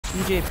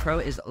Djay Pro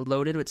is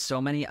loaded with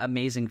so many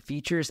amazing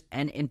features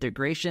and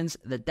integrations.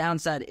 The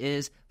downside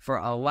is, for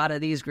a lot of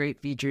these great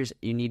features,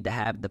 you need to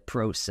have the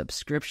Pro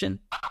subscription.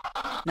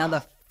 Now,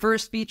 the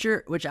first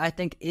feature, which I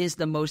think is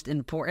the most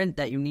important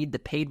that you need the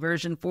paid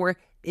version for,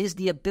 is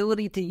the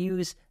ability to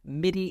use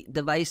MIDI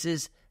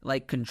devices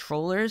like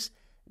controllers.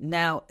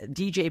 Now,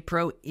 Djay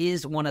Pro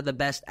is one of the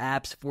best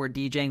apps for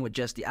DJing with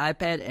just the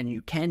iPad, and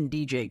you can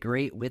DJ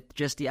great with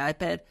just the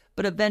iPad,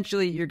 but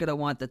eventually you're going to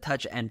want the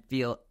touch and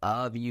feel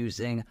of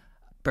using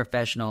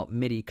professional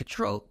MIDI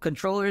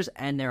controllers,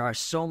 and there are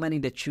so many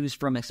to choose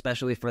from,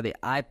 especially for the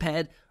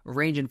iPad,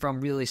 ranging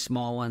from really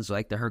small ones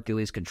like the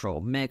Hercules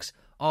Control Mix,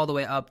 all the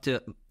way up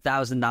to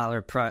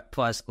 $1,000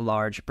 plus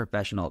large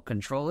professional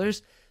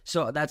controllers.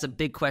 So that's a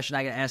big question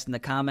I get asked in the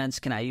comments.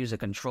 Can I use a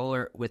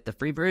controller with the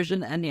free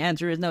version? And the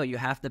answer is no. You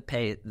have to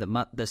pay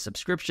the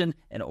subscription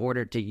in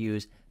order to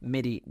use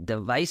MIDI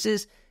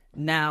devices.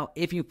 Now,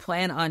 if you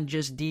plan on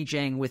just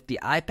DJing with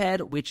the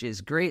iPad, which is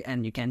great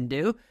and you can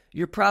do,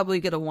 you're probably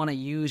going to want to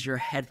use your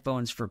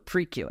headphones for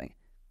pre-queuing.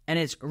 And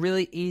it's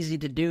really easy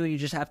to do. You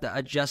just have to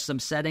adjust some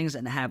settings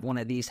and have one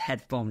of these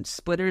headphone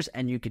splitters,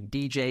 and you could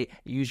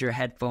use your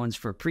headphones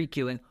for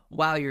pre-queuing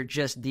while you're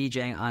just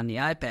DJing on the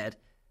iPad.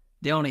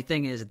 The only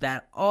thing is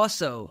that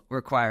also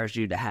requires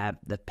you to have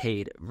the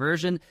paid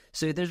version.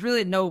 So there's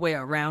really no way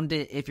around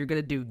it. If you're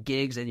going to do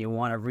gigs and you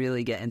want to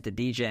really get into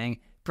DJing,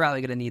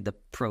 probably going to need the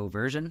Pro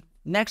version.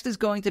 Next is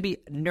going to be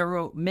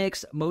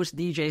Neuromix. Most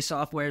DJ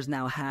softwares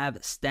now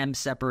have stem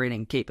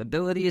separating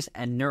capabilities,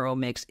 and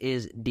Neuromix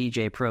is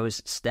Djay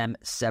Pro's stem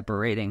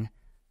separating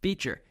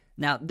feature.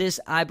 Now, this,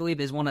 I believe,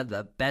 is one of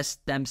the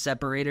best stem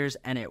separators,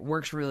 and it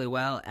works really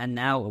well. And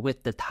now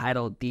with the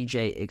Tidal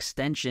DJ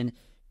extension,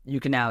 you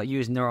can now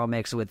use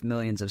Neuromix with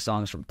millions of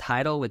songs from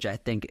Tidal, which I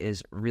think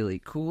is really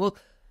cool.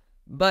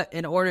 But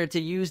in order to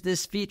use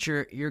this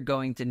feature, you're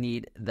going to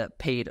need the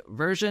paid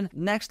version.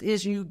 Next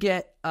is you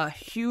get a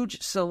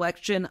huge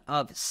selection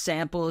of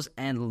samples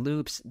and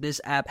loops.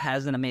 This app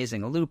has an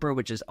amazing looper,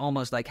 which is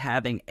almost like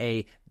having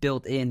a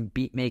built-in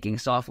beat-making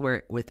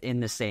software within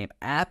the same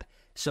app.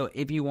 So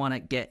if you want to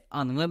get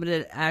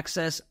unlimited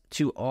access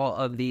to all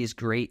of these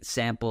great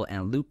sample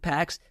and loop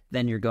packs,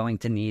 then you're going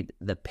to need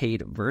the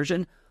paid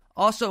version.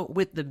 Also,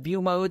 with the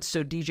view modes,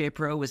 so Djay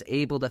Pro was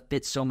able to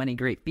fit so many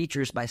great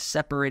features by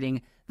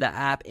separating the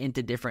app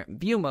into different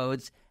view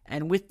modes.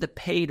 And with the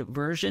paid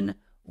version,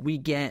 we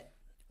get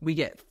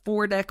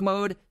 4-deck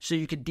mode, so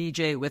you could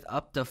DJ with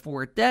up to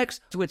 4 decks,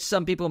 which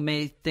some people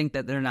may think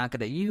that they're not going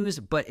to use,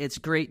 but it's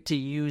great to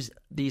use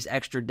these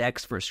extra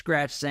decks for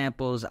scratch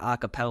samples,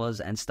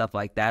 acapellas, and stuff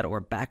like that, or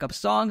backup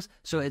songs.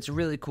 So it's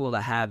really cool to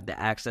have the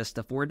access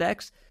to 4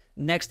 decks.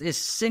 Next is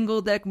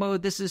single deck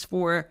mode. This is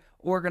for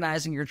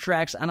organizing your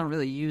tracks. I don't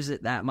really use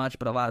it that much,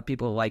 but a lot of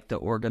people like to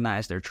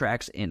organize their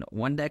tracks in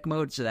 1-deck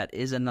mode, so that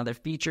is another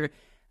feature.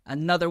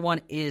 Another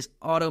one is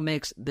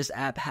Automix. This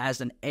app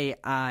has an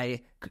AI-powered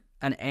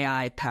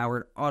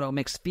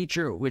Automix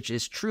feature, which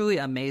is truly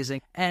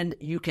amazing, and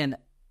you can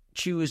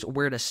choose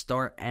where to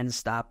start and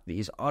stop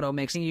these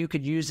auto-mixing. You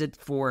could use it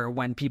for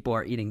when people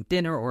are eating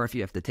dinner or if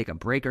you have to take a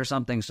break or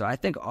something. So I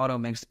think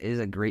Automix is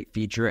a great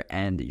feature,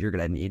 and you're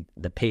going to need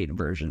the paid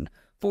version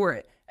for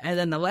it. And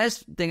then the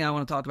last thing I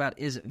want to talk about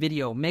is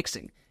video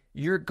mixing.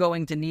 You're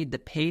going to need the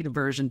paid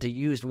version to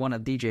use one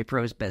of Djay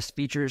Pro's best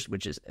features,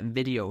 which is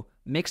video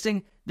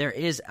mixing. There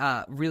is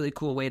a really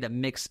cool way to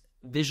mix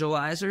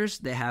visualizers.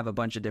 They have a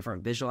bunch of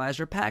different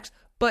visualizer packs,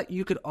 but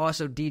you could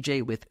also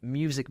DJ with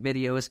music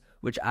videos,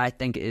 which I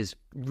think is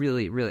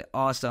really, really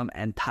awesome.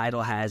 And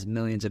Tidal has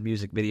millions of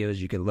music videos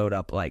you can load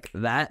up like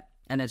that.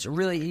 And it's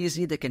really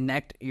easy to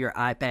connect your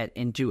iPad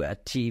into a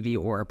TV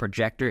or a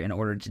projector in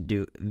order to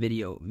do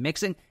video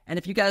mixing. And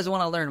if you guys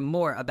want to learn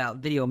more about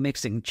video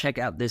mixing, check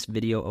out this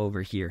video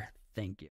over here. Thank you.